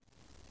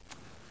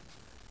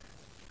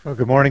Well,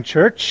 good morning,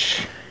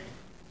 church.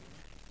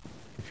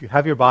 If you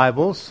have your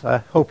Bibles, I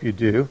hope you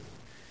do,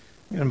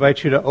 I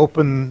invite you to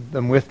open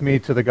them with me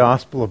to the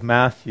Gospel of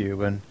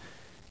Matthew and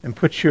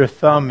put your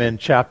thumb in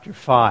chapter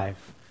 5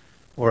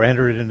 or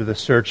enter it into the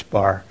search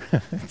bar.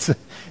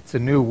 It's a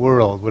new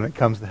world when it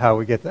comes to how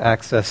we get to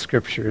access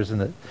Scripture,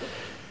 isn't it?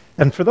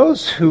 And for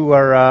those who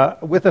are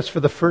with us for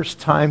the first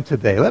time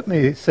today, let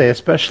me say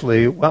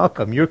especially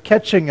welcome. You're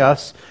catching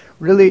us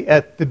really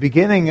at the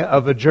beginning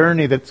of a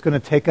journey that's going to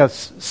take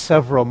us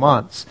several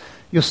months.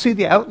 You'll see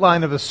the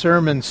outline of a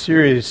sermon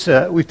series.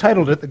 We've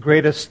titled it The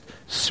Greatest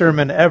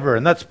Sermon Ever,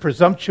 and that's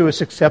presumptuous,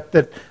 except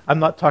that I'm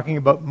not talking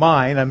about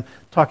mine. I'm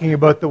talking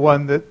about the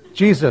one that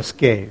Jesus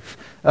gave,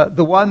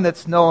 the one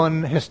that's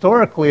known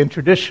historically and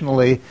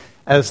traditionally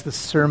as the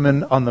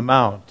Sermon on the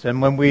Mount.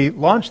 And when we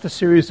launched the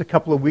series a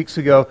couple of weeks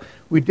ago,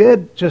 we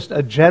did just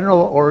a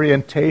general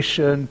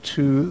orientation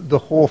to the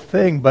whole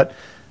thing, but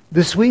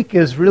this week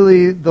is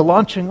really the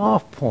launching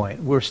off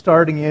point. We're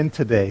starting in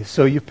today,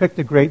 so you picked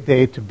a great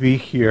day to be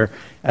here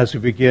as we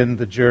begin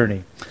the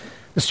journey.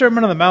 The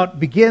Sermon on the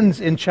Mount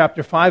begins in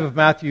chapter 5 of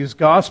Matthew's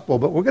Gospel,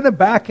 but we're going to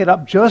back it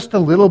up just a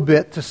little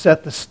bit to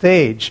set the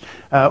stage.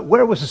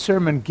 Where was the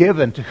sermon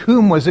given? To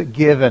whom was it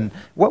given?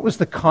 What was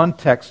the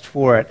context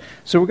for it?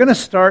 So we're going to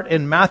start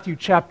in Matthew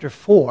chapter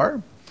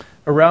 4,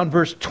 around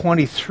verse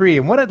 23.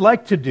 And what I'd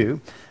like to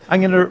do, I'm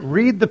going to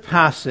read the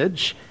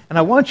passage, and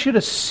I want you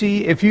to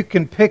see if you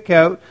can pick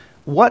out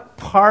what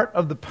part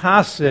of the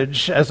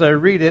passage, as I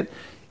read it,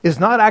 is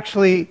not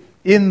actually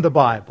in the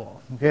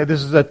Bible. Okay,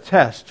 this is a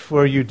test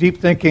for you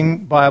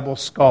deep-thinking Bible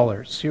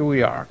scholars. Here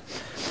we are.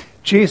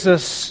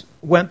 Jesus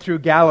went through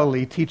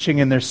Galilee, teaching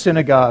in their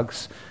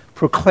synagogues,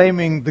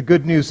 proclaiming the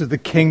good news of the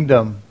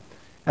kingdom,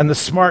 and the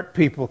smart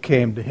people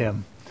came to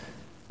him,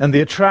 and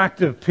the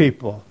attractive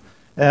people,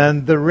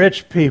 and the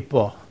rich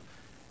people,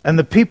 and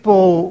the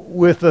people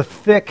with a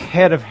thick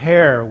head of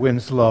hair,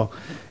 Winslow.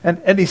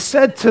 And he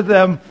said to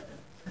them,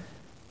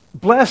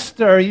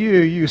 "Blessed are you,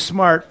 you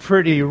smart,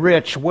 pretty,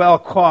 rich,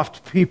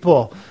 well-coiffed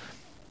people,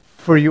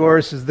 for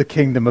yours is the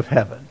kingdom of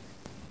heaven."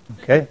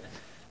 Okay?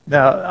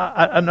 Now,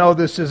 I know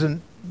this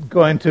isn't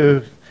going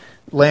to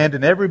land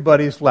in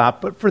everybody's lap,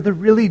 but for the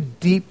really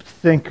deep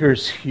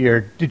thinkers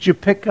here, did you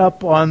pick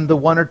up on the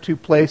one or two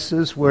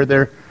places where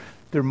there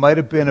might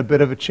have been a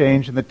bit of a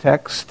change in the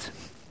text?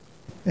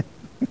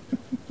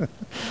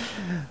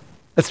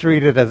 Let's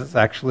read it as it's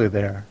actually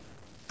there.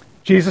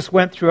 Jesus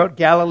went throughout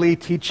Galilee,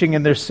 teaching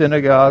in their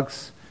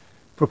synagogues,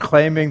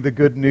 proclaiming the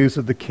good news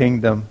of the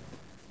kingdom,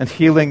 and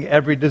healing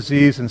every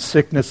disease and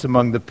sickness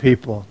among the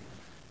people.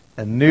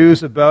 And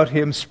news about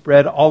him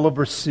spread all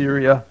over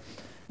Syria,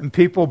 and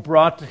people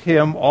brought to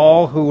him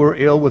all who were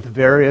ill with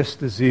various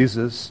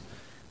diseases,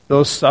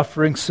 those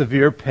suffering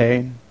severe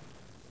pain,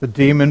 the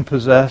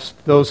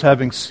demon-possessed, those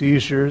having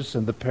seizures,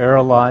 and the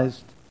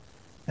paralyzed,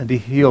 and he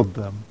healed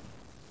them.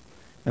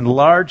 And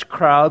large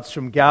crowds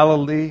from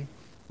Galilee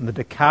and the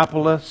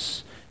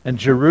Decapolis and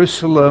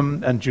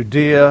Jerusalem and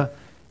Judea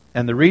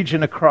and the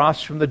region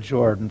across from the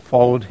Jordan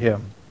followed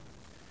him.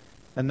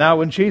 And now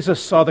when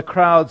Jesus saw the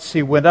crowds,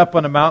 he went up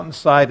on a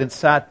mountainside and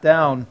sat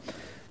down,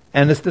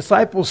 and his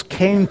disciples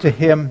came to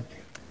him,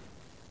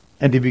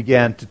 and he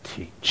began to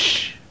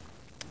teach.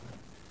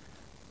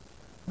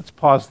 Let's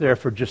pause there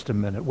for just a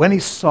minute. When he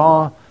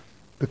saw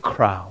the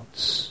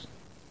crowds,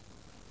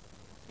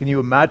 can you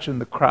imagine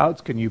the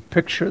crowds? Can you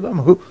picture them?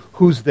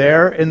 Who's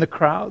there in the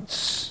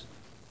crowds?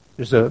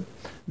 There's a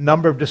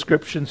number of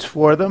descriptions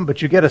for them,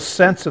 but you get a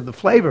sense of the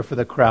flavor for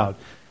the crowd.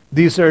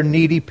 These are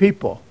needy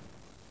people.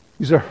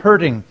 These are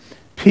hurting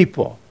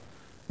people.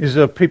 These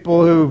are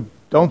people who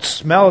don't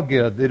smell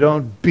good. They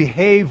don't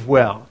behave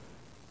well.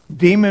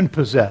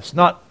 Demon-possessed.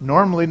 Not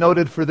normally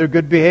noted for their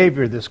good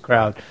behavior, this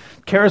crowd.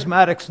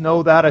 Charismatics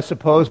know that, I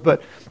suppose,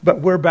 but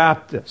we're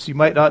Baptists. You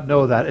might not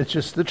know that. It's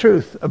just the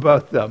truth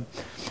about them.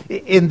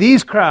 In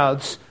these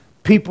crowds,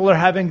 people are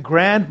having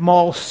grand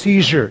mal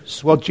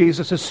seizures while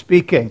Jesus is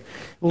speaking.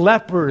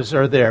 Lepers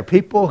are there,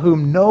 people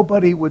whom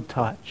nobody would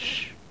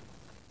touch.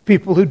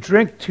 People who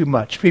drink too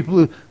much,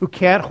 people who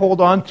can't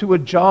hold on to a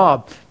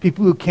job,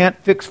 people who can't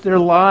fix their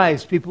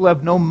lives, people who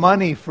have no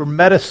money for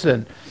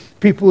medicine,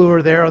 people who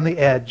are there on the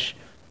edge,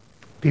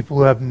 people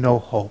who have no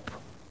hope.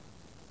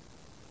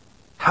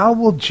 How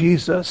will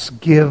Jesus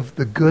give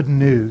the good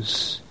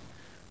news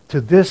to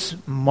this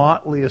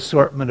motley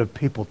assortment of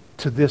people,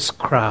 to this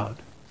crowd?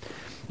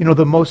 You know,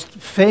 the most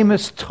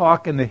famous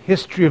talk in the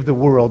history of the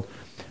world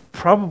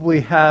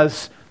probably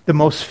has the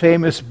most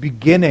famous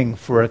beginning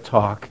for a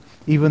talk,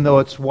 even though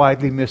it's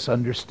widely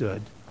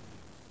misunderstood.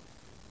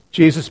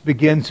 Jesus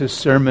begins his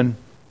sermon,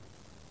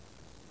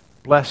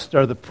 "Blessed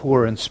are the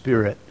poor in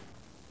spirit,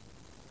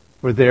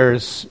 for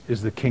theirs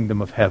is the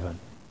kingdom of heaven."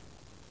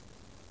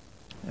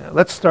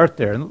 Let's start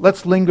there, and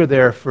let's linger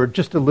there for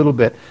just a little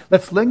bit.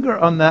 Let's linger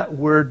on that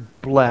word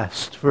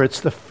blessed, for it's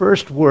the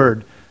first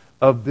word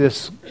of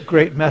this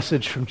great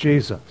message from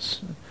Jesus.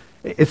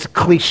 It's a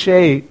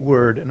cliche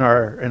word in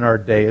our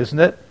day, isn't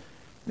it?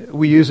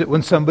 We use it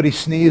when somebody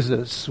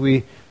sneezes.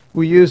 We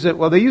use it,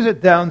 well, they use it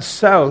down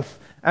south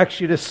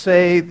actually to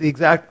say the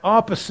exact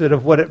opposite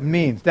of what it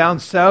means. Down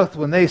south,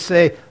 when they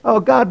say, "Oh,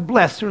 God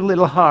bless her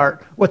little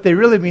heart," what they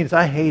really mean is,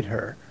 "I hate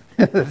her."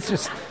 that's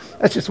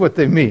just what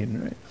they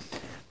mean. Right?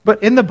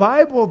 But in the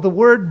Bible, the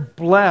word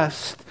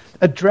blessed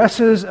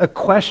addresses a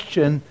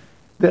question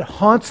that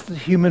haunts the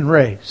human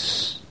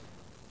race.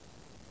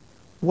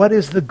 What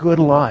is the good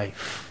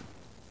life?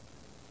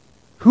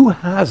 Who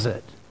has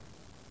it?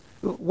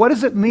 What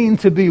does it mean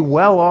to be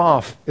well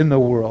off in the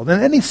world?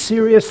 And any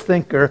serious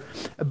thinker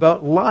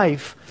about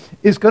life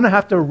is going to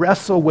have to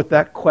wrestle with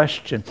that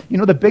question. You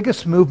know, the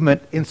biggest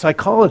movement in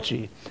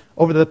psychology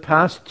over the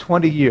past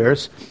 20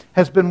 years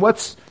has been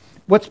what's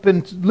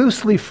been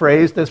loosely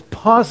phrased as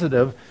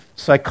positive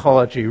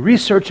psychology,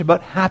 research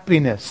about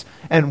happiness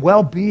and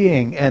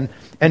well-being and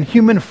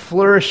human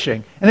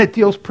flourishing. And it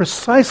deals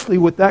precisely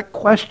with that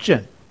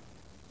question.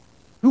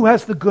 Who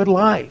has the good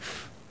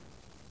life?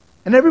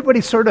 And everybody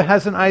sort of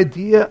has an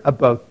idea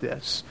about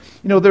this.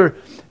 You know, there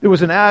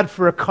was an ad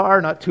for a car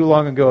not too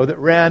long ago that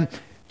ran,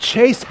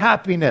 "Chase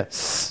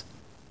happiness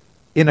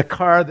in a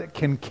car that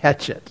can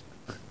catch it."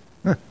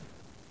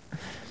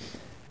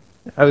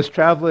 I was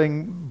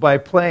traveling by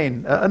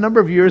plane a number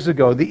of years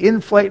ago. The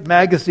in-flight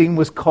magazine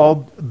was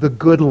called The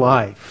Good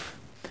Life.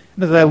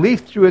 And as I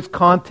leafed through its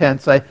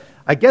contents,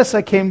 I guess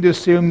I came to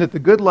assume that the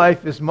good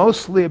life is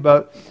mostly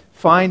about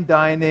fine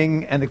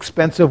dining and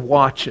expensive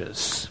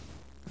watches.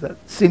 That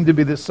seemed to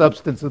be the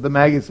substance of the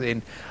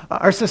magazine.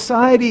 Our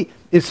society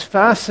is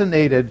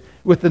fascinated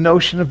with the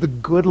notion of the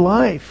good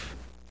life,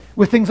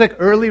 with things like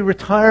early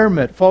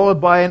retirement, followed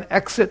by an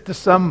exit to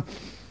some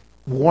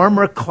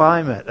warmer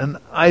climate, an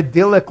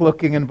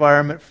idyllic-looking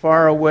environment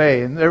far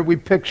away. And there we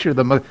picture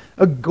them,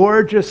 a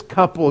gorgeous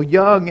couple,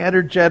 young,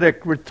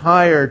 energetic,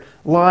 retired,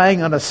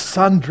 lying on a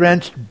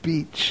sun-drenched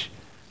beach.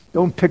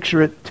 Don't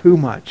picture it too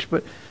much,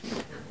 but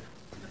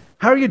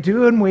how are you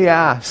doing, we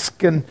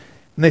ask, and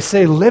they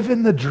say, "Live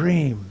in the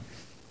dream."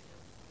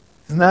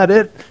 Isn't that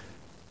it?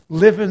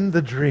 Live in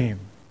the dream.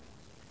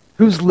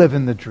 Who's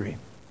living the dream?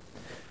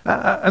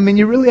 I mean,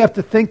 you really have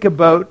to think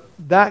about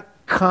that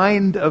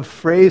kind of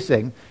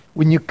phrasing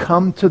when you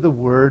come to the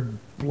word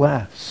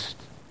blessed,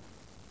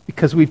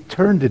 because we've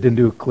turned it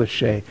into a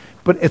cliche,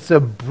 but it's a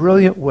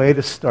brilliant way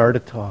to start a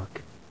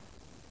talk.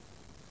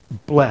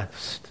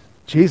 Blessed.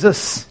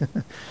 Jesus,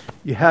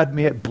 you had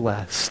me at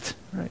blessed,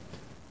 right?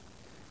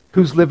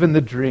 Who's living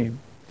the dream?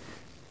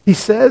 He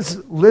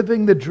says,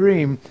 living the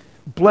dream,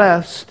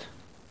 blessed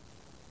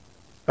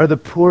are the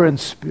poor in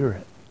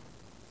spirit.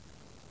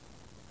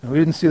 We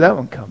didn't see that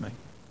one coming.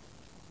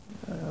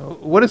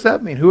 What does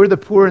that mean? Who are the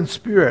poor in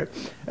spirit?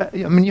 I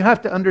mean, you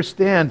have to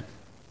understand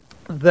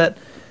that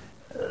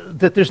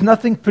there's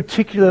nothing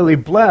particularly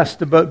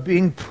blessed about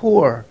being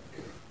poor,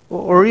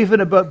 or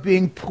even about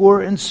being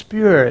poor in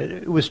spirit.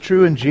 It was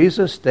true in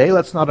Jesus' day.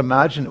 Let's not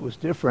imagine it was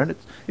different.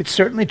 It's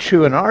certainly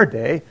true in our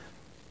day.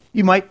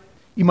 You might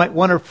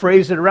want to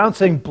phrase it around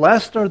saying,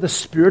 blessed are the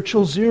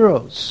spiritual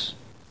zeros.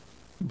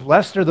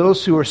 Blessed are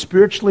those who are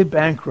spiritually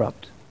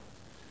bankrupt.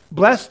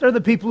 Blessed are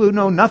the people who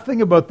know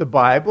nothing about the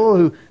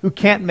Bible, who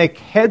can't make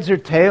heads or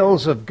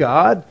tails of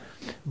God.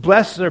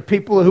 Blessed are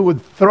people who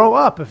would throw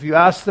up if you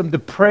asked them to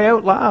pray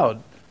out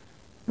loud.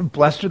 And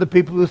blessed are the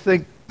people who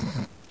think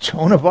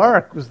Joan of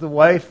Arc was the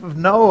wife of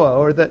Noah,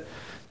 or that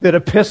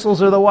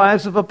epistles are the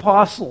wives of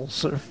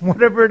apostles, or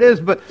whatever it is.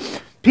 But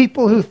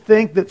people who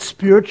think that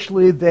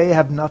spiritually they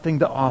have nothing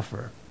to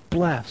offer.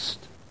 Blessed.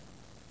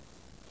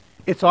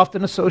 It's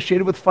often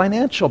associated with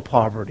financial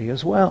poverty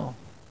as well.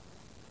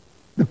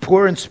 The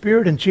poor in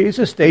spirit in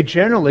Jesus' day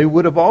generally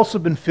would have also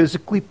been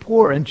physically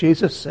poor. And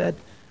Jesus said,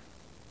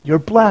 you're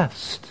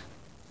blessed.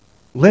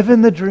 Live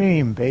in the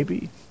dream,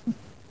 baby.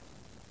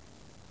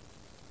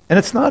 And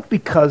it's not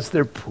because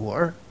they're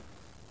poor.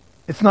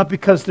 It's not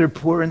because they're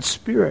poor in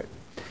spirit.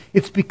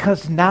 It's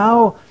because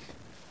now,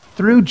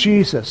 through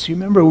Jesus, you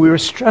remember we were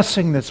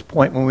stressing this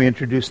point when we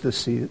introduced this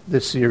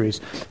series.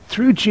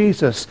 Through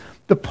Jesus,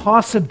 the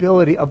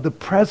possibility of the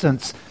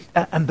presence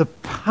and the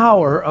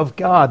power of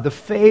God, the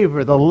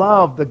favor, the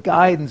love, the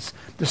guidance,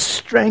 the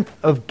strength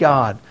of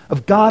God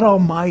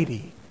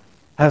Almighty,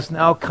 has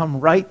now come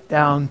right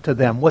down to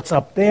them. What's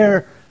up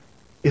there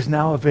is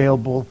now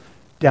available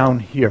down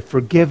here.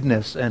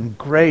 Forgiveness and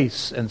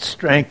grace and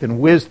strength and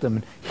wisdom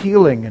and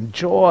healing and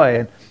joy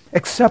and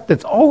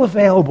acceptance, all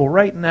available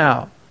right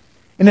now.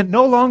 And it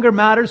no longer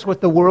matters what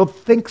the world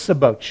thinks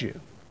about you.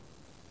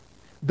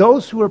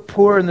 Those who are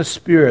poor in the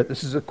Spirit,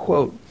 this is a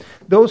quote,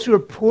 those who are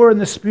poor in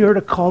the Spirit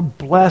are called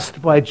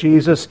blessed by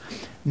Jesus,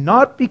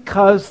 not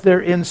because they're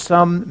in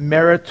some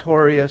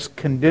meritorious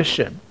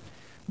condition,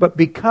 but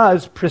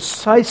because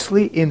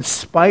precisely in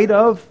spite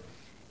of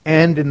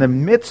and in the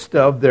midst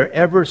of their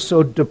ever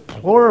so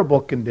deplorable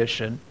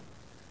condition,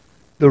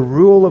 the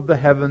rule of the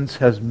heavens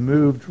has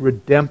moved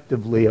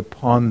redemptively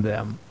upon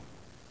them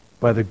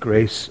by the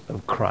grace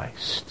of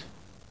Christ.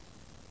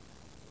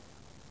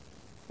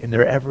 In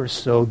their ever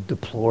so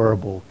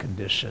deplorable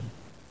condition.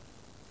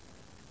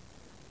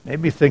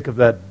 Made me think of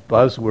that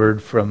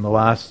buzzword from the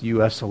last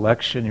U.S.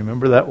 election. You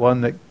remember that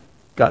one that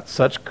got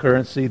such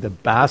currency, the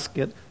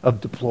basket of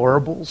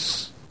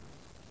deplorables?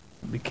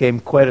 It became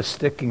quite a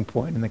sticking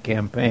point in the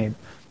campaign.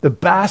 The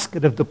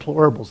basket of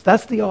deplorables.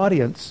 That's the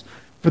audience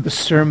for the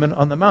Sermon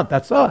on the Mount.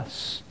 That's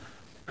us.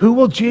 Who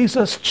will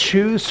Jesus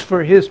choose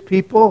for his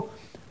people?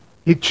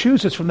 He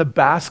chooses from the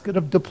basket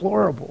of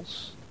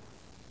deplorables.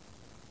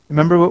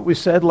 Remember what we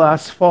said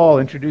last fall,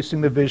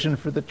 introducing the vision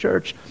for the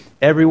church.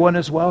 Everyone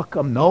is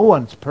welcome. No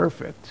one's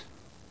perfect.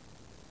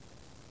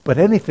 But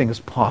anything is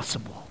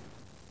possible.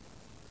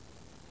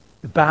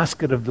 The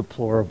basket of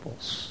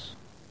deplorables.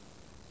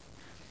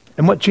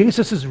 And what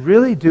Jesus is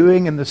really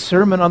doing in the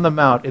Sermon on the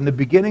Mount, in the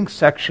beginning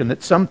section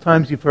that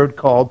sometimes you've heard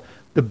called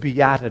the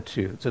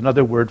Beatitudes,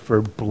 another word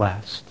for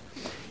blessed,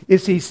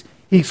 is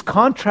he's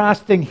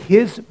contrasting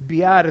his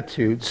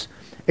Beatitudes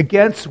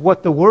against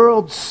what the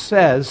world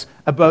says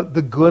about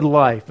the good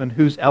life and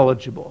who's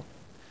eligible.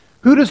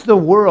 Who does the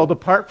world,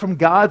 apart from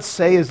God,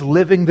 say is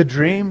living the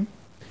dream?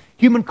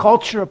 Human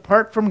culture,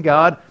 apart from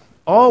God,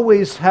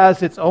 always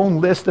has its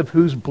own list of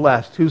who's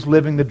blessed, who's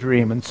living the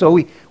dream. And so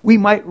we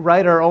might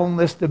write our own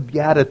list of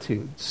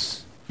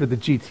Beatitudes for the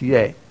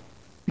GTA. It'd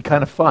be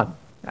kind of fun,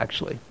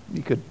 actually.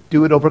 You could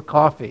do it over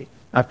coffee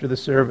after the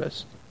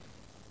service.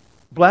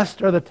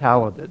 Blessed are the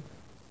talented.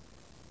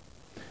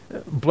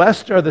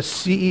 Blessed are the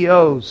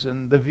CEOs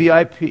and the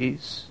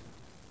VIPs.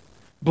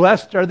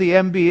 Blessed are the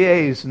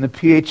MBAs and the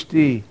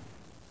PhD.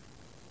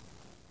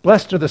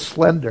 Blessed are the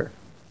slender.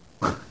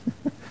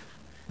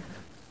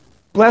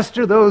 Blessed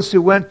are those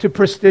who went to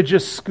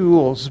prestigious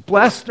schools.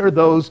 Blessed are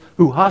those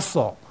who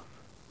hustle.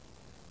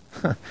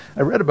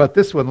 I read about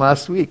this one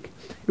last week.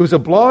 It was a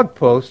blog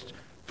post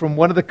from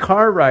one of the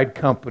car ride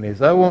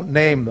companies. I won't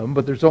name them,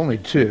 but there's only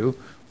two.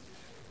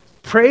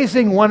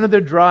 Praising one of their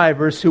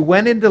drivers who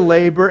went into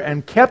labor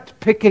and kept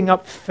picking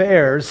up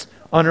fares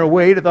on her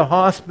way to the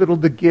hospital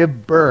to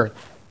give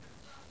birth.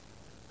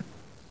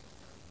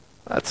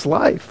 That's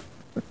life.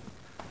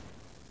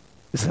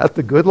 Is that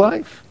the good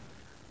life?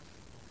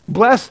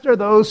 Blessed are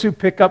those who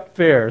pick up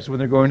fares when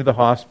they're going to the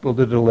hospital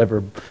to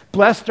deliver.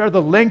 Blessed are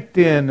the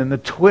LinkedIn and the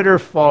Twitter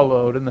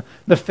followed and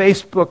the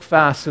Facebook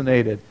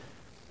fascinated.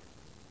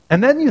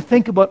 And then you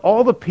think about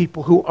all the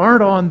people who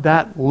aren't on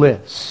that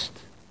list.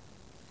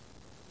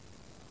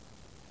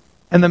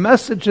 And the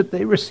message that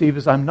they receive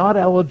is, I'm not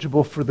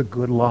eligible for the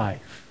good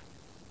life.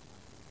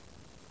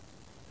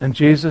 And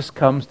Jesus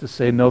comes to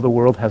say, no, the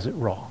world has it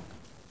wrong.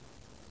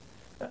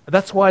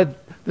 That's why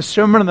the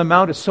Sermon on the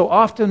Mount is so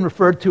often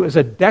referred to as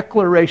a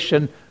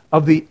declaration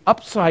of the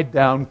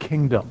upside-down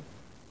kingdom,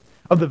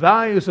 of the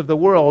values of the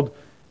world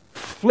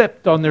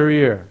flipped on their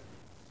ear.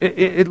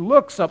 It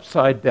looks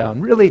upside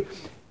down. Really,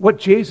 what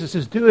Jesus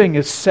is doing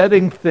is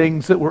setting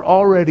things that were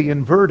already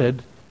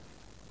inverted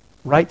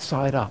right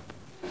side up.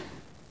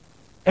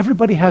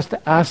 Everybody has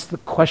to ask the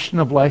question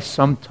of life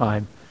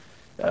sometime.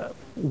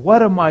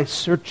 What am I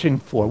searching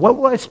for? What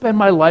will I spend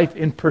my life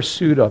in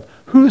pursuit of?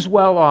 Who's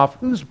well off?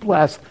 Who's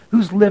blessed?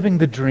 Who's living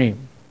the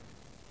dream?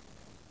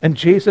 And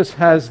Jesus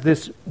has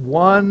this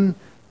one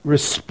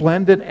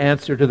resplendent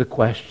answer to the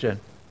question.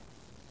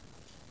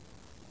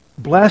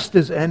 Blessed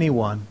is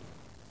anyone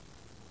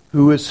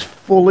who is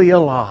fully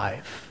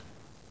alive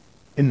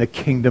in the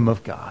kingdom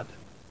of God.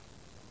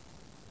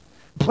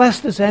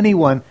 Blessed is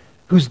anyone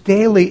who's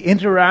daily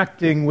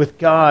interacting with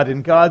God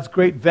in God's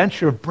great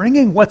venture of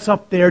bringing what's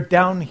up there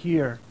down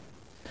here.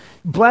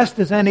 Blessed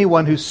is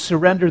anyone who's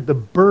surrendered the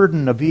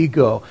burden of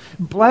ego.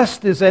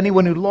 Blessed is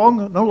anyone who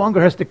no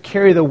longer has to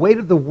carry the weight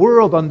of the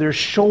world on their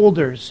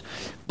shoulders.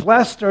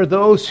 Blessed are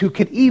those who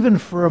can even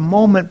for a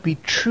moment be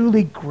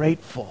truly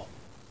grateful.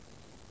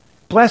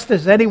 Blessed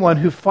is anyone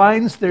who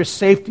finds their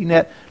safety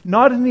net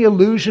not in the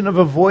illusion of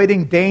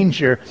avoiding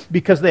danger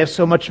because they have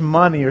so much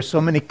money or so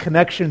many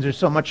connections or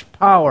so much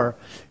power,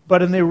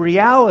 but in the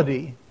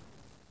reality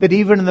that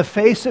even in the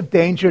face of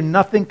danger,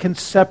 nothing can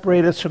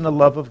separate us from the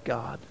love of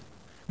God.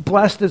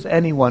 Blessed is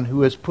anyone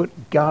who has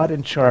put God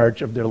in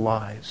charge of their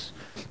lives.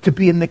 To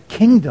be in the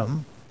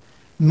kingdom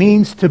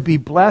means to be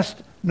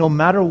blessed no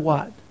matter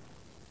what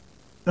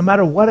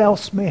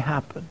else may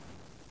happen.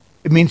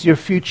 It means your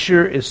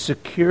future is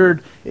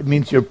secured. It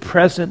means your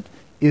present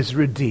is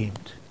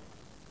redeemed.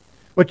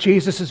 What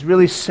Jesus is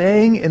really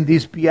saying in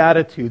these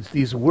Beatitudes,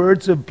 these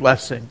words of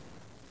blessing,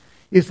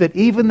 is that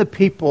even the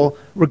people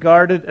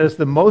regarded as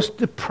the most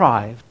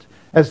deprived,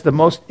 as the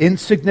most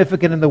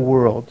insignificant in the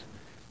world,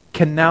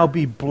 can now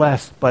be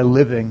blessed by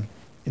living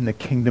in the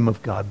kingdom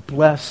of God.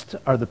 Blessed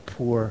are the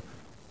poor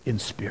in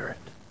spirit.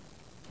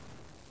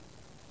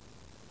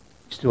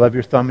 You still have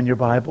your thumb in your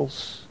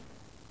Bibles?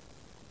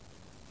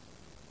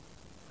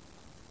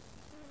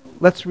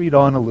 Let's read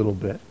on a little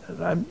bit.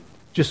 I'm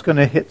just going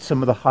to hit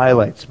some of the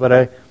highlights, but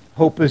I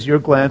hope as you're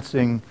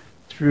glancing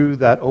through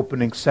that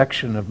opening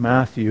section of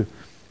Matthew,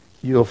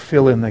 you'll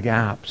fill in the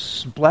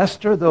gaps.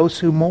 Blessed are those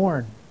who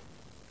mourn.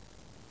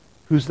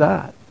 Who's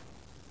that?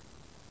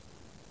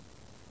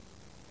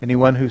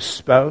 Anyone whose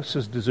spouse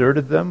has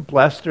deserted them?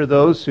 Blessed are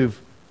those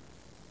who've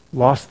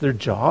lost their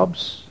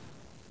jobs.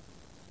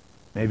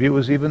 Maybe it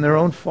was even their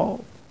own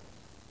fault.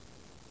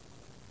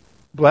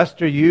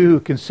 Blessed are you who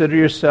consider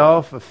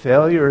yourself a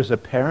failure as a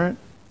parent.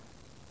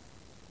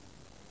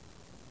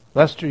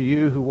 Blessed are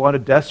you who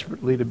wanted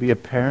desperately to be a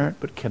parent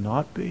but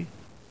cannot be.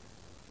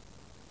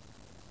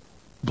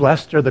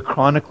 Blessed are the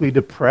chronically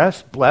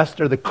depressed.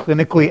 Blessed are the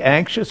clinically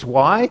anxious.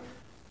 Why?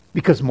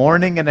 Because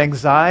mourning and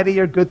anxiety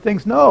are good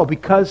things? No,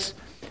 because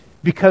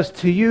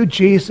to you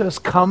Jesus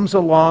comes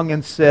along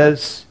and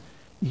says,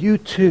 you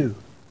too,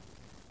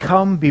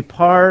 come be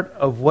part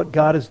of what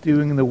God is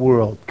doing in the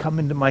world. Come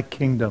into my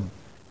kingdom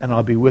and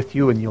I'll be with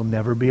you and you'll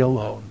never be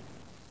alone.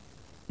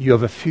 You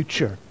have a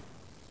future.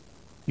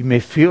 You may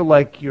feel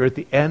like you're at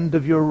the end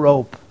of your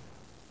rope,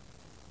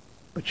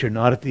 but you're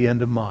not at the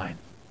end of mine.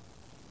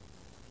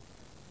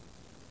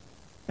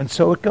 And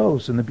so it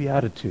goes in the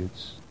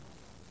Beatitudes.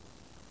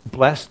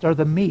 Blessed are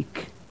the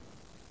meek.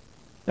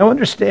 Now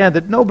understand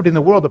that nobody in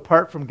the world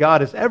apart from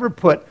God has ever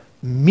put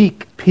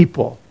meek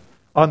people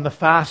on the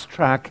fast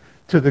track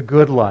to the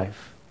good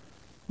life.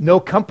 No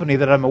company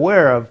that I'm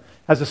aware of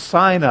has a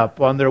sign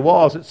up on their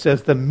walls that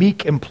says the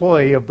meek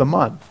employee of the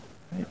month.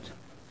 Right?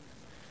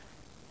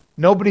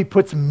 Nobody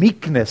puts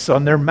meekness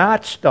on their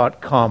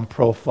Match.com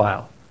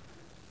profile.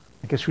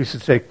 I guess we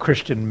should say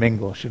Christian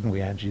Mingle, shouldn't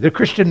we, Angie? The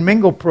Christian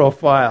Mingle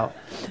profile.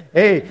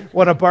 Hey,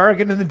 want a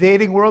bargain in the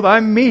dating world?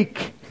 I'm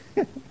meek.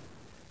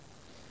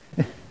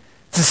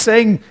 It's a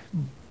saying,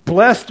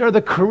 blessed are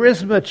the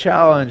charisma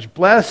challenge.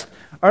 Blessed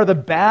are the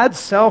bad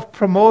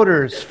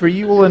self-promoters, for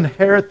you will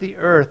inherit the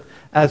earth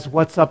as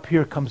what's up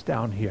here comes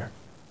down here.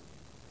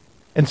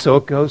 And so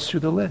it goes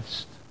through the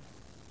list.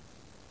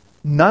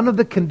 None of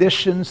the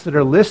conditions that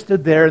are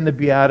listed there in the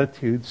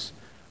Beatitudes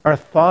are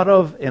thought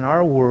of in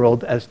our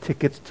world as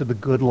tickets to the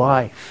good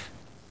life.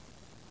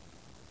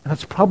 And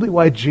that's probably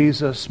why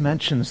Jesus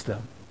mentions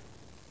them.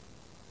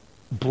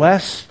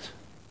 Blessed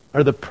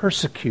are the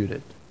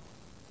persecuted.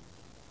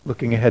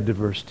 Looking ahead to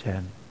verse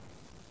 10.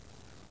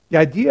 The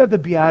idea of the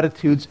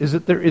Beatitudes is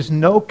that there is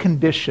no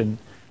condition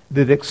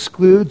that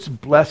excludes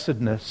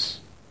blessedness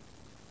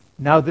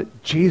now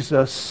that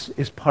Jesus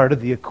is part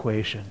of the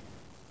equation.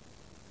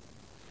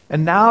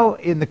 And now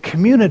in the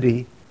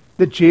community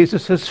that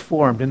Jesus has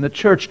formed in the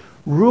church,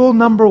 rule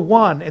number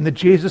one in the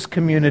Jesus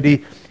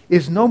community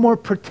is no more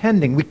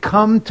pretending. We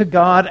come to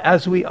God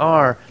as we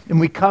are, and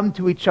we come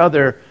to each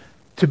other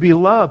to be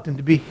loved and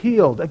to be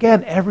healed.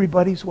 Again,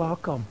 everybody's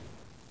welcome.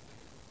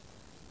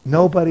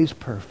 Nobody's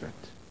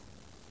perfect.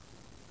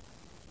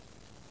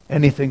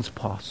 Anything's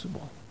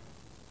possible.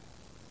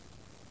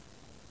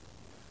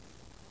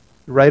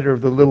 The writer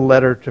of the little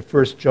letter to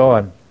 1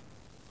 John,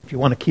 if you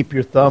want to keep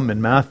your thumb in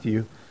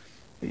Matthew,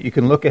 you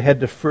can look ahead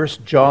to 1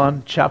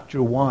 John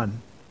chapter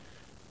 1.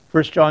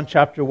 1 John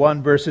chapter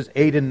 1 verses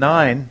 8 and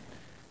 9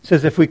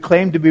 says, if we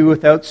claim to be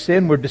without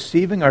sin, we're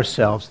deceiving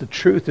ourselves. The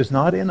truth is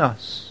not in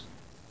us.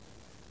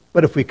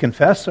 But if we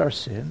confess our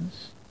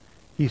sins,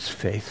 He's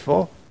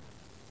faithful,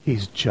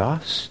 He's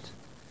just,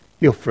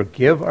 He'll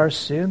forgive our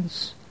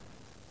sins,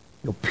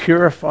 He'll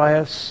purify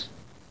us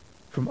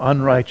from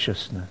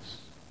unrighteousness.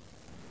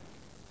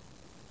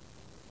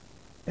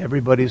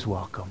 Everybody's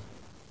welcome.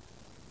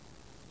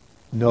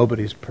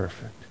 Nobody's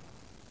perfect.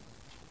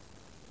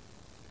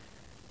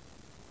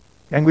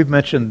 And we've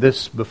mentioned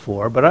this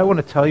before, but I want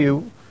to tell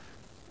you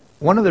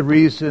one of the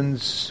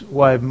reasons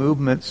why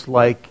movements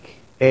like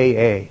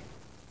AA,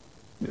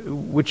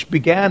 which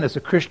began as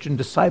a Christian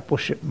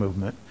discipleship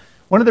movement,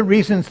 one of the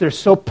reasons they're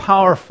so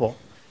powerful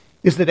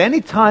is that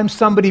anytime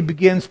somebody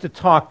begins to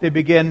talk, they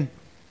begin,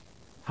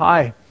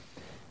 hi,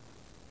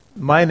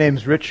 my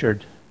name's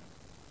Richard,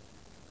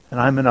 and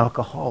I'm an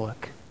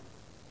alcoholic.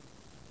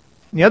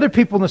 And the other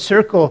people in the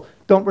circle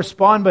don't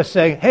respond by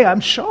saying, hey, I'm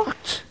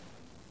shocked.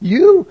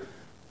 You?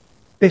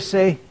 They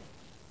say,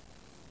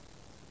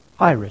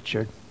 hi,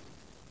 Richard.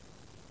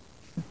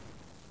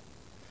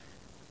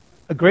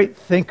 A great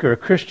thinker, a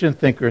Christian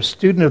thinker, a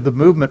student of the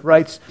movement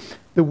writes,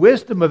 the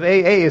wisdom of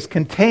AA is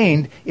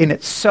contained in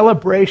its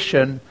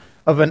celebration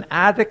of an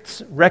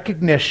addict's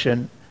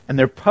recognition and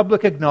their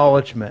public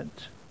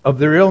acknowledgement of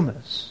their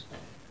illness.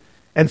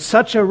 And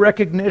such a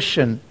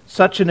recognition,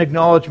 such an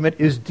acknowledgement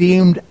is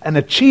deemed an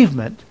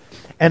achievement,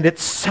 and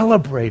it's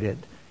celebrated.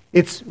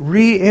 It's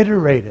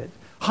reiterated.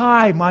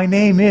 Hi, my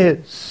name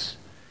is,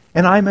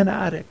 and I'm an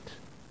addict.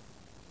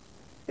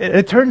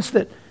 It turns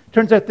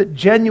out that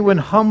genuine,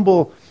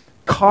 humble,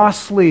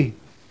 costly,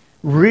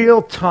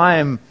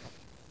 real-time,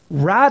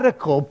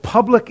 radical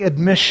public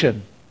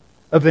admission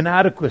of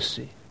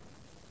inadequacy,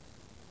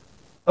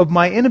 of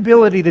my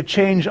inability to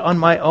change on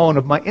my own,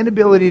 of my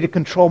inability to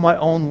control my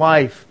own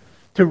life,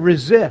 to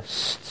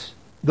resist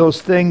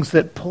those things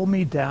that pull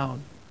me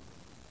down.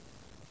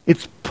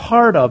 It's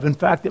part of, in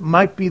fact, it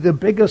might be the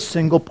biggest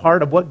single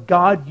part of what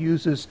God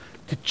uses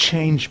to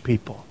change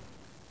people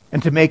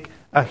and to make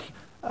a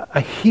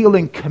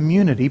healing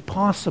community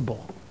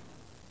possible.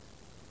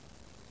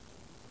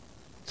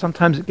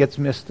 Sometimes it gets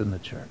missed in the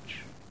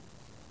church.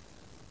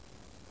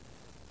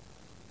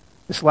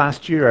 This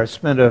last year, I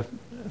spent a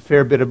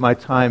fair bit of my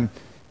time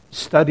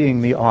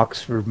studying the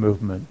Oxford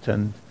movement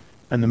and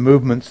the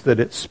movements that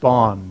it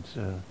spawned,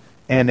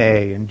 NA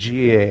and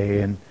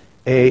GA and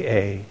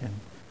AA. And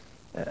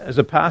as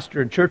a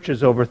pastor in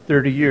churches over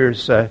 30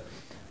 years,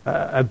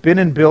 I've been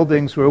in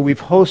buildings where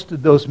we've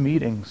hosted those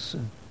meetings.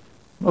 And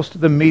most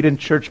of them meet in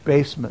church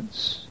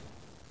basements.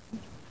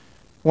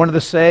 One of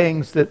the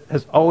sayings that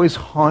has always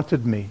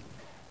haunted me,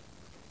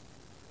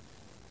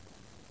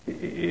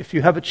 if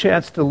you have a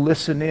chance to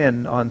listen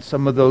in on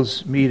some of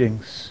those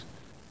meetings,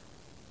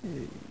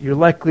 you're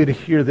likely to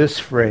hear this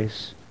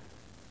phrase: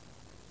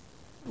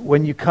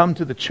 when you come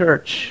to the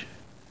church,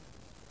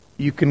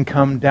 you can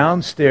come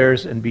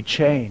downstairs and be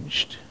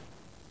changed,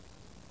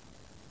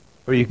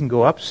 or you can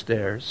go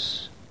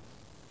upstairs,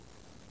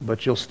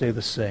 but you'll stay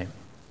the same.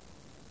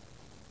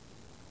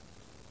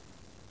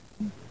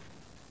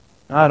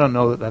 I don't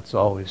know that that's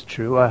always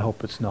true. I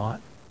hope it's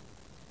not.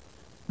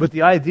 But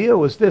the idea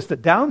was this,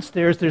 that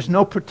downstairs there's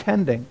no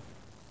pretending.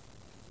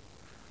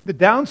 The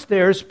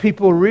downstairs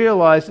people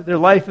realize that their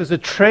life is a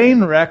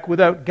train wreck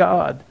without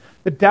God.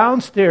 The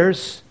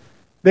downstairs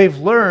they've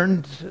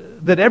learned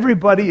that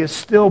everybody is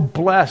still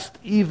blessed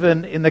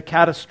even in the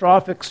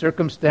catastrophic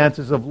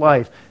circumstances of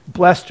life.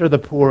 Blessed are the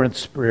poor in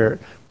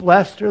spirit.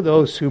 Blessed are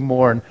those who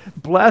mourn.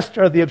 Blessed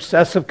are the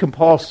obsessive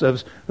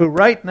compulsives who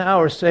right now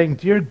are saying,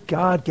 "Dear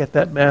God, get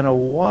that man a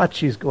watch.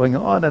 He's going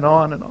on and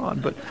on and on."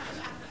 But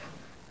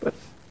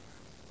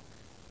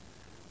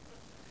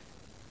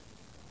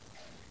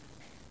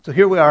so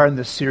here we are in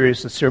this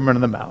series, the Sermon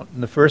on the Mount.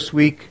 In the first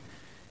week,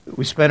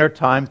 we spent our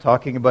time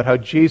talking about how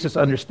Jesus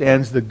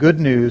understands the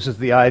good news as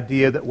the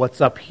idea that what's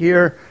up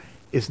here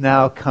is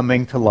now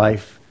coming to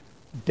life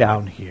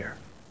down here.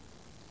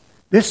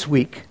 This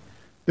week,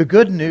 the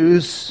good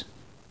news,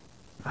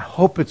 I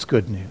hope it's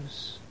good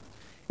news,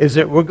 is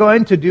that we're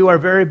going to do our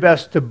very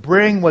best to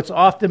bring what's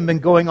often been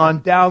going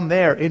on down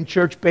there in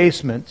church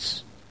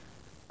basements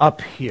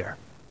up here.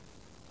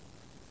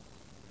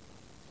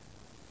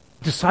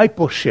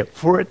 Discipleship,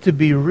 for it to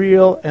be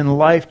real and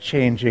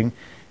life-changing,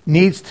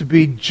 needs to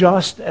be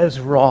just as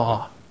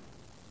raw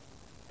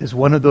as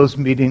one of those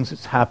meetings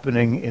that's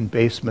happening in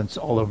basements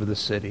all over the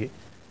city.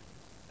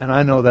 And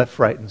I know that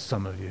frightens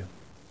some of you.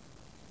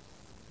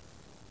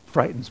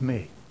 Frightens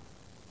me.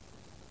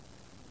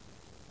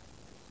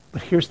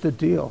 But here's the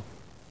deal.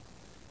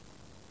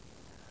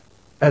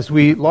 As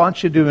we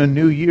launch into a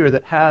new year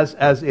that has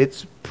as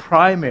its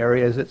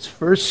primary, as its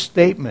first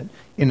statement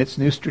in its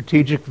new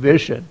strategic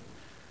vision,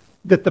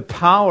 that the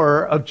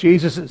power of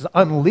Jesus is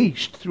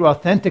unleashed through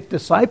authentic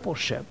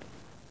discipleship,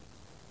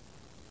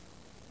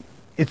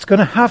 it's going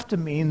to have to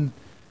mean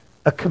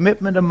a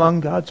commitment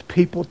among God's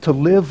people to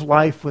live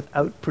life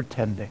without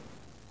pretending.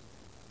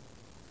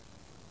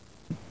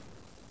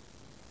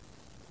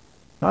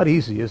 Not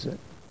easy, is it?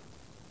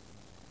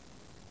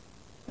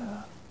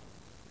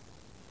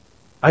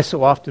 I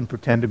so often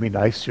pretend to be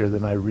nicer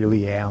than I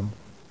really am.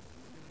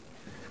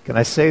 Can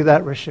I say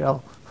that,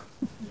 Rochelle?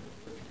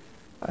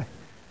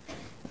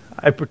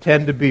 I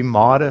pretend to be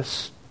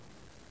modest.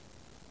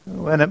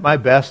 When at my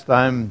best,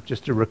 I'm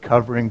just a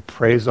recovering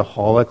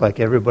praiseaholic like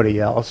everybody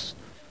else,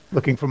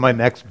 looking for my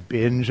next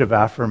binge of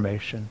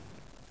affirmation.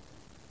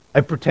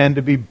 I pretend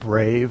to be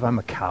brave. I'm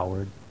a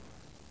coward.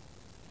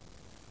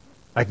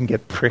 I can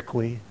get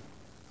prickly.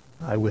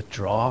 I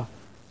withdraw.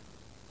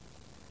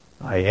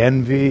 I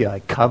envy.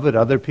 I covet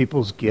other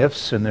people's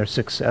gifts and their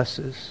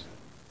successes.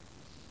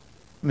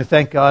 I mean,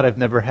 thank God I've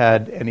never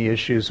had any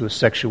issues with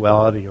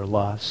sexuality or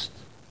lust.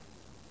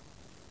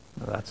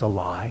 No, that's a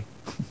lie.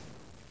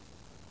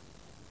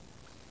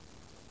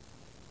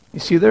 You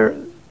see, there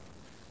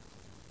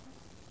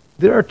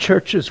are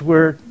churches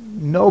where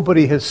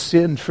nobody has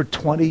sinned for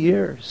 20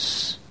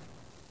 years.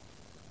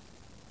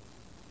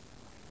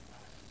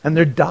 And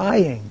they're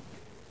dying.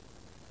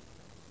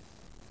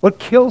 What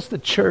kills the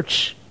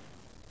church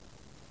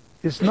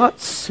is not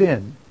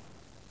sin.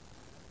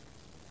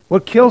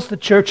 What kills the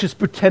church is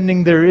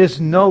pretending there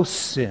is no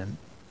sin.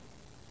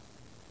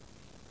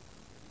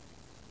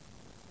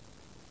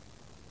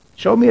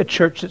 Show me a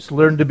church that's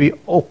learned to be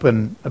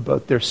open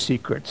about their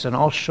secrets, and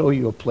I'll show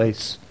you a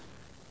place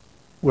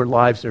where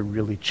lives are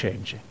really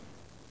changing.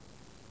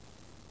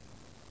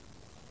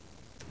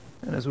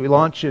 And as we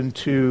launch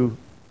into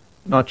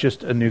not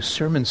just a new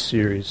sermon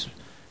series,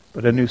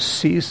 but a new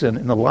season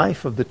in the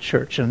life of the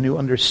church, and a new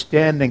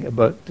understanding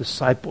about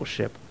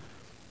discipleship,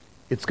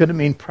 it's going to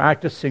mean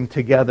practicing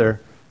together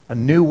a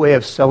new way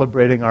of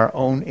celebrating our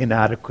own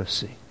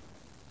inadequacy.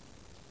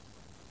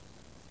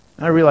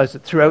 I realize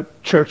that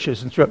throughout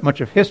churches and throughout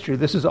much of history,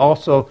 this has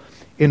also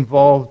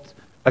involved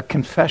a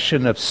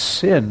confession of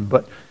sin.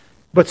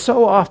 But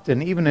so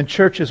often, even in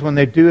churches when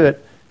they do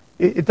it,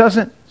 it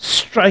doesn't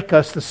strike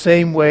us the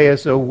same way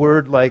as a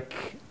word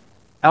like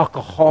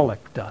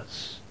alcoholic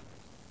does.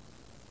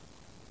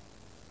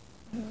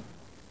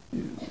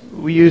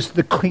 We use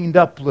the cleaned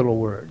up little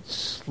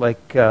words,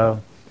 like,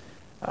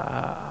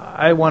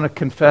 I want to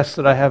confess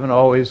that I haven't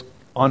always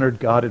honored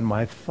God in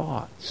my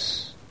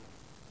thoughts.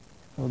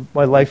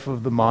 My life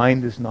of the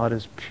mind is not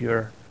as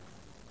pure.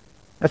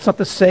 That's not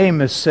the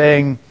same as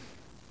saying,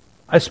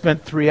 I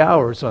spent 3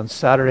 hours on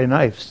Saturday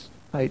night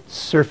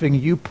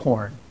surfing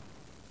YouPorn.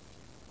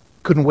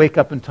 Couldn't wake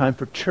up in time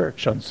for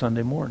church on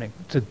Sunday morning.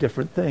 It's a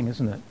different thing,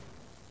 isn't it?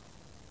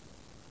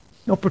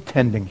 No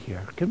pretending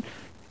here.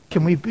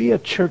 Can we be a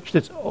church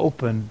that's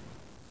open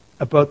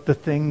about the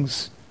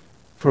things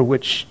for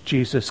which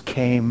Jesus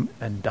came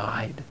and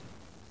died?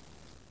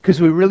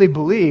 Because we really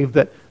believe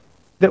that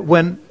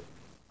when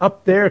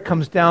up there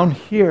comes down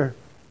here,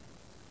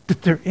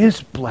 that there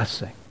is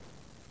blessing.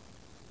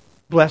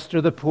 Blessed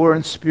are the poor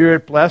in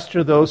spirit, blessed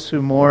are those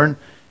who mourn.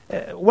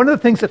 One of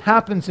the things that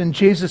happens in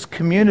Jesus'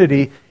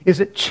 community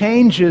is it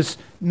changes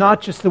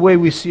not just the way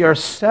we see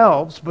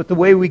ourselves, but the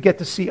way we get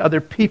to see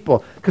other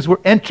people, because we're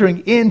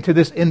entering into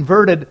this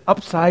inverted,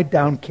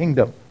 upside-down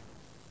kingdom.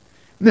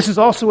 And this is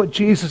also what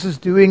Jesus is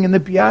doing in the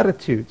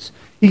Beatitudes.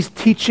 He's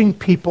teaching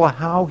people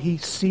how he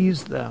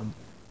sees them.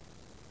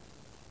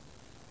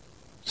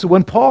 So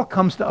when Paul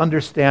comes to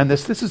understand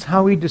this, this is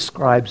how he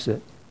describes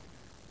it.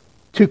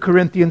 2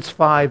 Corinthians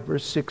 5,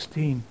 verse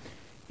 16.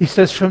 He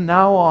says, from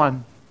now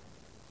on,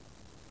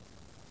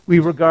 we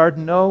regard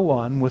no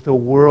one with a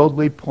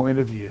worldly point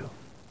of view.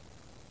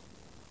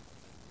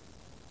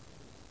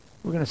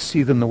 We're going to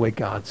see them the way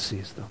God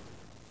sees them.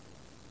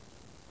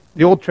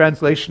 The old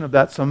translation of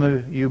that, some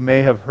of you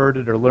may have heard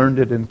it or learned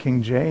it in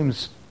King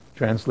James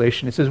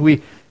translation. It says,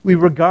 we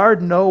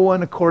regard no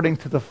one according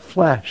to the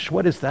flesh.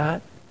 What is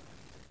that?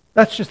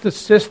 That's just a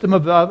system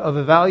of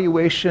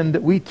evaluation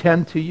that we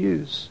tend to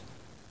use.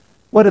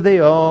 What do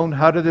they own?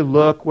 How do they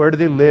look? Where do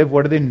they live?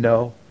 What do they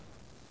know?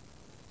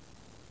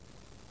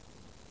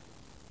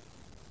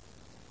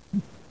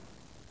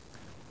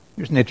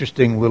 Here's an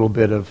interesting little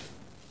bit of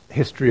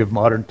history of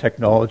modern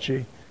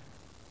technology.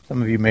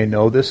 Some of you may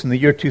know this. In the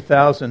year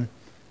 2000,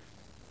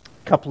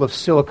 a couple of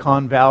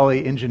Silicon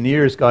Valley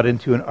engineers got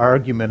into an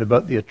argument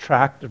about the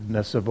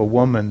attractiveness of a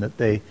woman that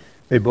they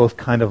both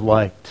kind of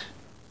liked.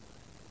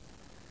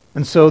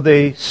 And so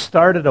they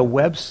started a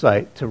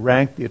website to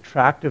rank the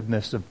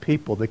attractiveness of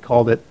people. They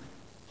called it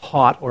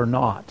Hot or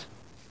Not.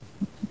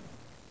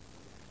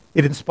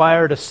 It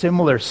inspired a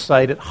similar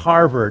site at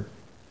Harvard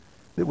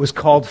that was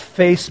called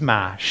Face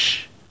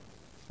Mash.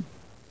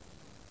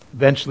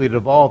 Eventually it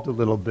evolved a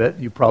little bit.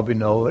 You probably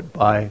know it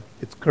by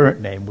its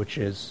current name, which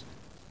is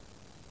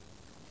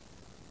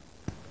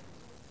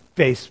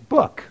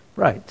Facebook.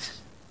 Right.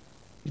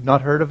 You've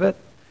not heard of it?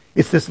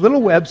 It's this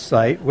little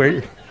website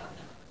where...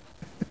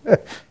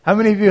 How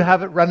many of you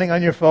have it running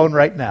on your phone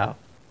right now?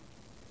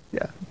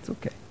 Yeah, it's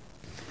okay.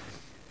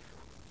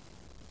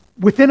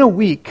 Within a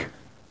week,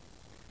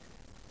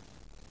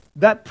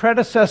 that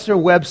predecessor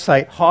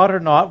website, Hot or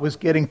Not, was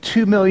getting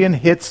 2 million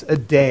hits a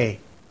day.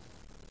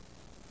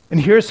 And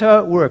here's how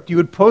it worked. You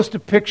would post a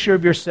picture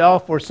of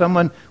yourself, or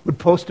someone would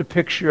post a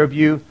picture of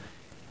you,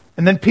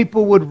 and then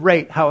people would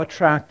rate how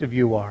attractive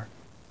you are.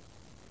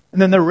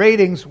 And then the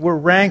ratings were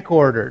rank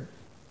ordered.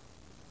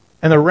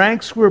 And the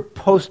ranks were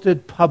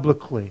posted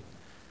publicly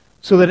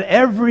so that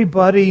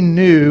everybody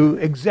knew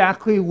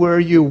exactly where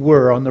you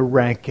were on the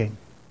ranking.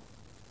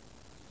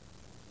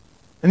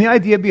 And the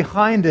idea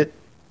behind it,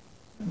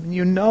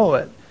 you know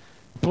it.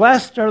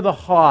 Blessed are the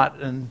hot,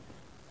 and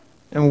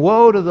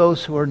woe to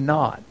those who are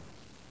not.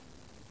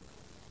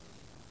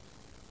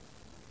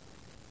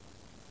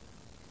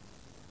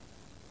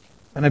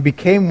 And I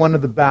became one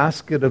of the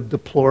basket of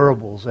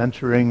deplorables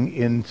entering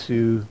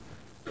into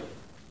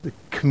the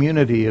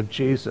community of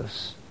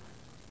Jesus.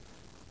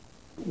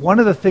 One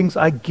of the things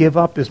I give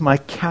up is my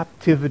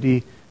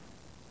captivity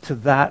to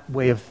that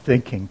way of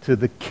thinking, to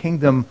the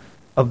kingdom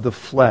of the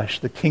flesh,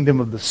 the kingdom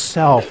of the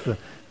self, the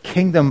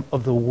kingdom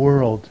of the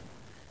world.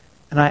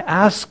 And I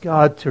ask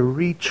God to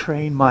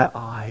retrain my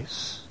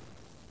eyes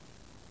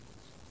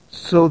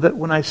so that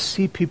when I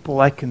see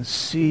people, I can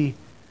see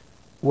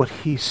what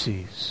He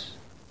sees.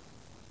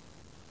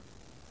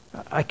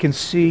 I can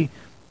see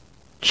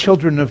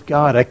children of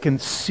God. I can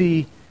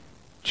see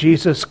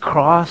Jesus'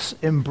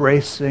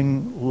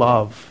 cross-embracing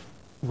love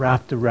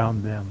wrapped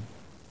around them.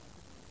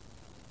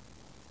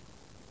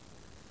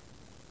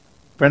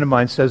 A friend of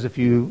mine says if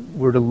you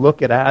were to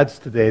look at ads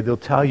today, they'll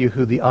tell you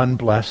who the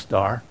unblessed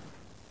are.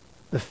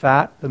 The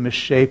fat, the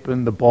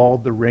misshapen, the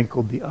bald, the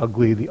wrinkled, the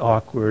ugly, the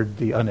awkward,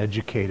 the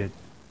uneducated.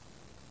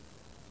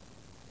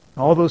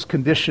 All those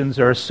conditions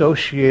are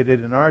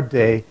associated in our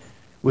day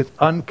with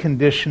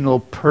unconditional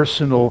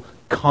personal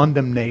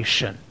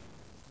condemnation.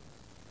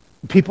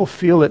 People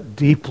feel it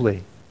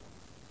deeply.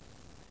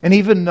 And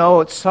even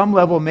though at some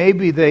level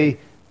maybe they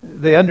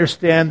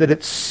understand that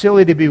it's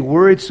silly to be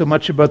worried so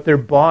much about their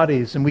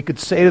bodies, and we could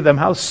say to them,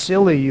 how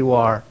silly you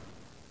are.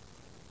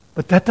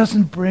 But that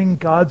doesn't bring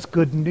God's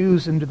good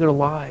news into their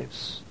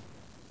lives.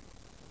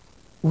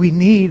 We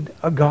need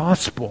a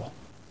gospel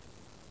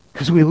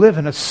because we live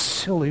in a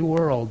silly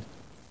world.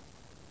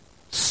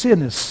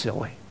 Sin is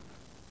silly.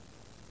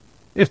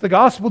 If the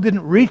gospel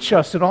didn't reach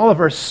us in all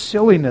of our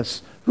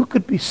silliness, who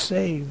could be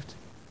saved?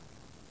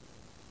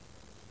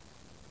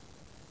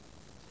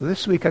 So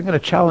this week I'm going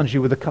to challenge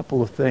you with a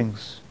couple of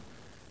things.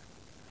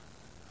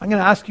 I'm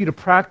going to ask you to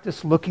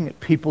practice looking at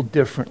people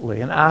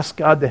differently and ask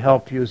God to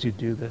help you as you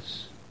do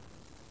this.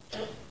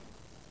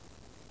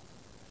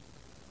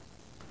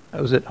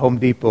 I was at Home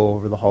Depot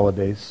over the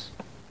holidays.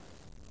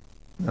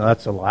 No,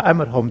 that's a lie.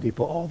 I'm at Home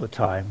Depot all the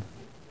time.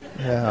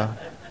 Yeah.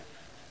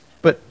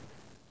 But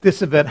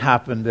This event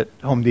happened at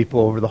Home Depot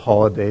over the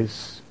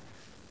holidays.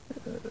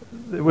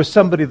 There was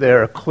somebody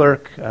there, a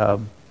clerk, a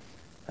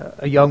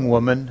young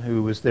woman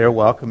who was there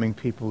welcoming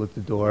people at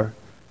the door.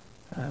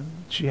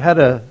 She had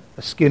a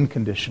skin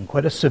condition,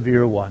 quite a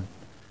severe one,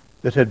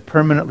 that had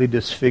permanently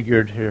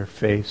disfigured her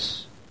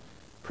face.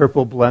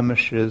 Purple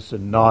blemishes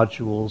and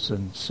nodules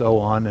and so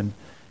on. And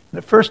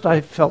at first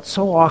I felt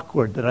so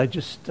awkward that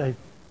I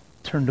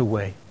turned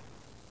away.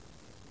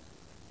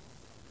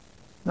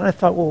 Then I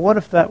thought, well, what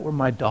if that were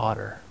my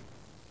daughter?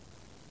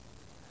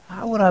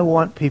 How would I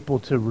want people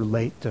to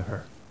relate to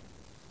her?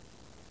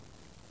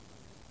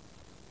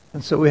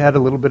 And so we had a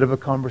little bit of a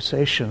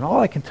conversation. All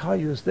I can tell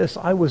you is this: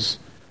 I was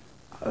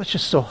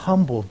just so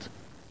humbled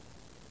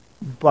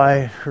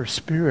by her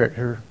spirit,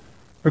 her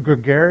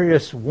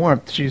gregarious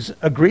warmth. She's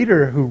a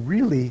greeter who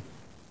really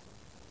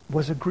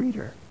was a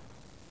greeter.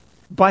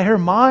 By her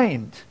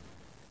mind.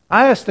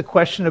 I asked a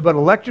question about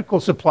electrical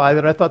supply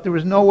that I thought there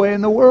was no way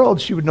in the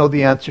world she would know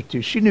the answer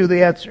to. She knew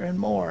the answer and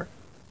more.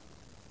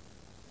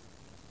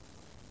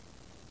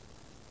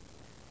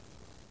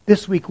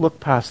 This week,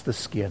 look past the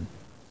skin.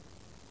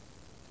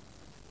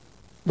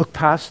 Look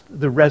past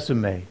the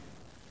resume,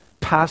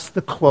 past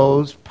the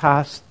clothes,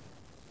 past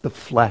the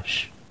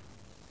flesh.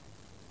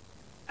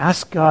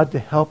 Ask God to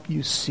help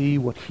you see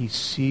what He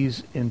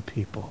sees in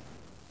people.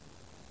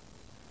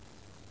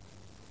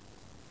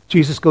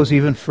 Jesus goes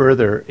even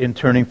further in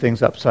turning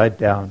things upside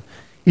down.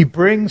 He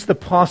brings the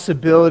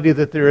possibility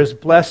that there is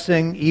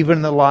blessing even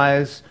in the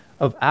lives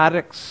of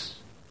addicts,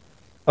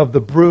 of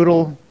the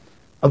brutal,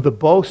 of the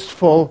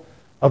boastful,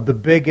 of the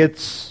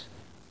bigots.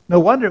 No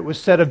wonder it was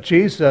said of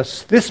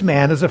Jesus, this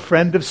man is a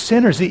friend of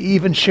sinners. He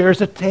even shares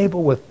a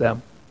table with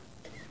them.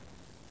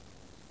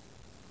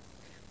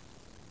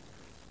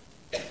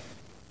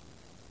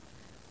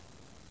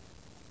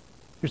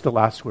 Here's the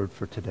last word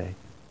for today.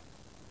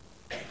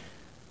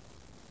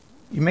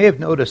 You may have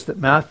noticed that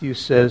Matthew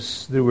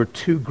says there were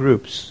two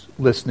groups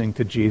listening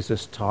to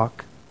Jesus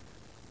talk.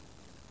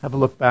 Have a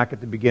look back at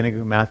the beginning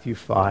of Matthew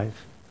 5. It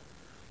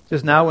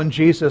says, now when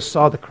Jesus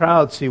saw the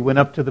crowds, he went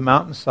up to the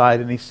mountainside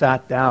and he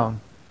sat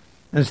down.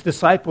 And his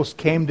disciples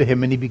came to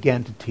him and he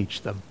began to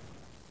teach them.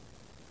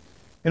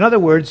 In other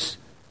words,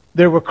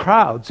 there were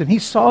crowds and he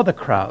saw the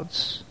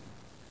crowds.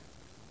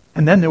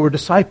 And then there were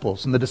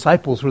disciples, and the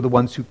disciples were the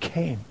ones who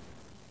came.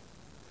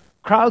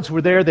 Crowds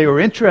were there. They were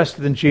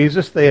interested in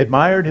Jesus. They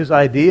admired his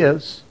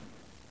ideas.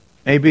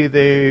 Maybe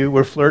they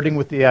were flirting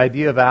with the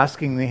idea of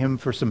asking him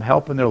for some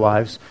help in their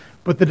lives.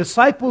 But the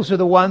disciples are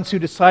the ones who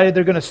decided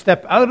they're going to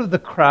step out of the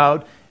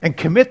crowd and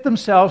commit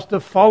themselves to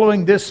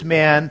following this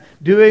man,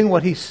 doing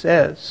what he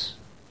says.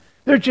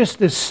 They're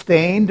just as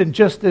stained and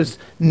just as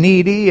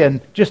needy and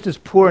just as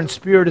poor in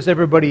spirit as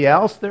everybody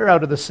else. They're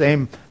out of the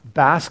same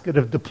basket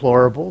of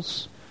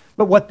deplorables.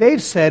 But what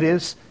they've said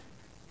is,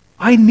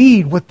 I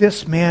need what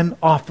this man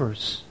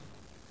offers.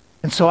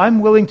 And so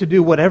I'm willing to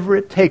do whatever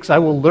it takes. I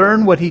will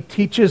learn what he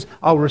teaches.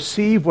 I'll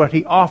receive what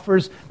he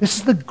offers. This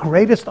is the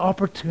greatest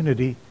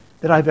opportunity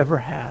that I've ever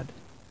had.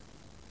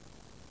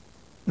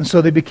 And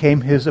so they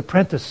became his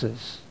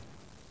apprentices,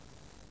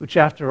 which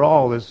after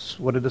all is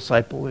what a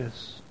disciple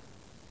is.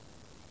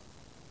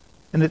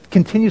 And it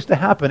continues to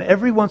happen.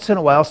 Every once in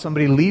a while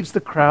somebody leaves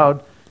the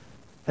crowd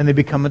and they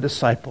become a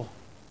disciple.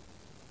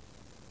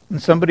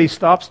 And somebody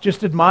stops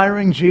just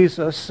admiring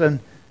Jesus and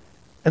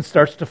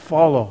starts to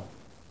follow.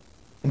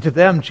 And to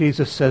them,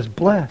 Jesus says,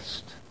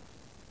 blessed,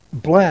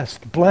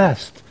 blessed,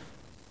 blessed,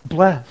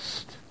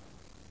 blessed,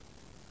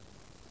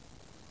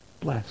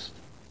 blessed.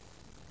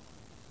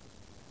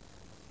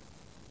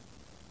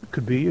 It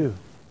could be you.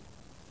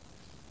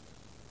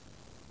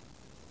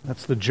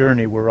 That's the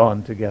journey we're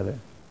on together.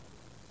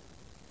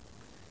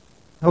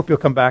 I hope you'll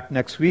come back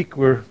next week.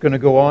 We're going to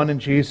go on in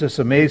Jesus'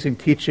 amazing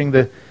teaching.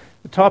 The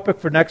topic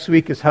for next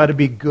week is how to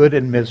be good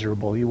and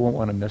miserable. You won't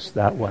want to miss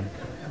that one.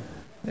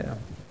 Yeah.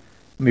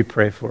 Let me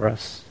pray for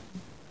us.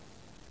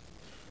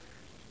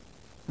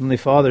 Heavenly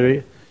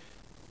Father,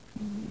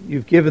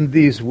 you've given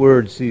these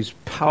words, these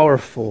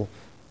powerful,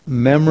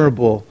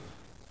 memorable,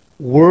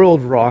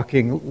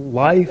 world-rocking,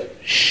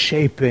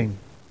 life-shaping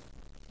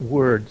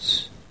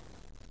words.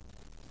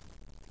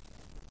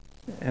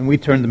 And we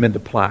turn them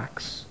into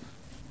plaques.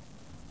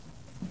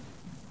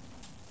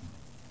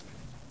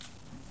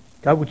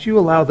 God, would you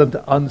allow them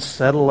to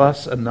unsettle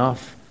us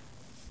enough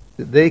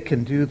that they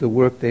can do the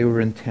work they were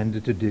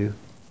intended to do?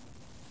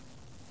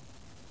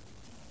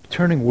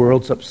 Turning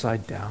worlds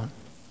upside down.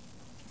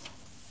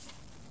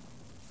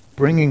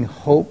 Bringing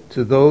hope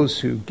to those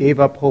who gave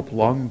up hope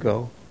long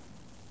ago.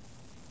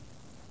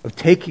 Of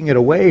taking it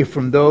away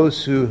from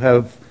those who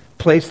have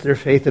placed their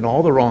faith in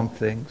all the wrong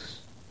things.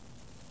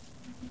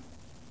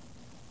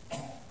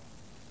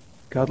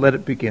 God, let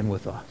it begin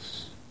with us.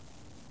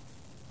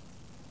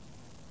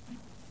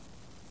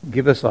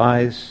 Give us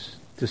eyes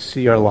to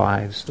see our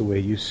lives the way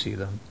you see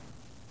them.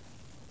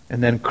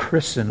 And then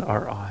christen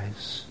our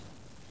eyes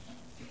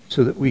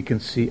so that we can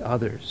see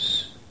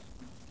others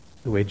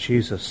the way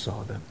Jesus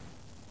saw them.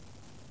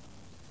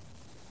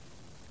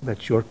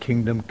 Let your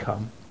kingdom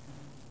come.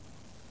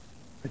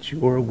 Let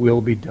your will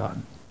be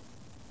done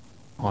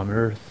on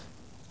earth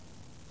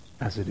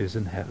as it is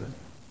in heaven.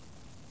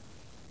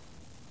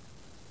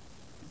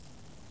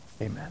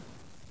 Amen.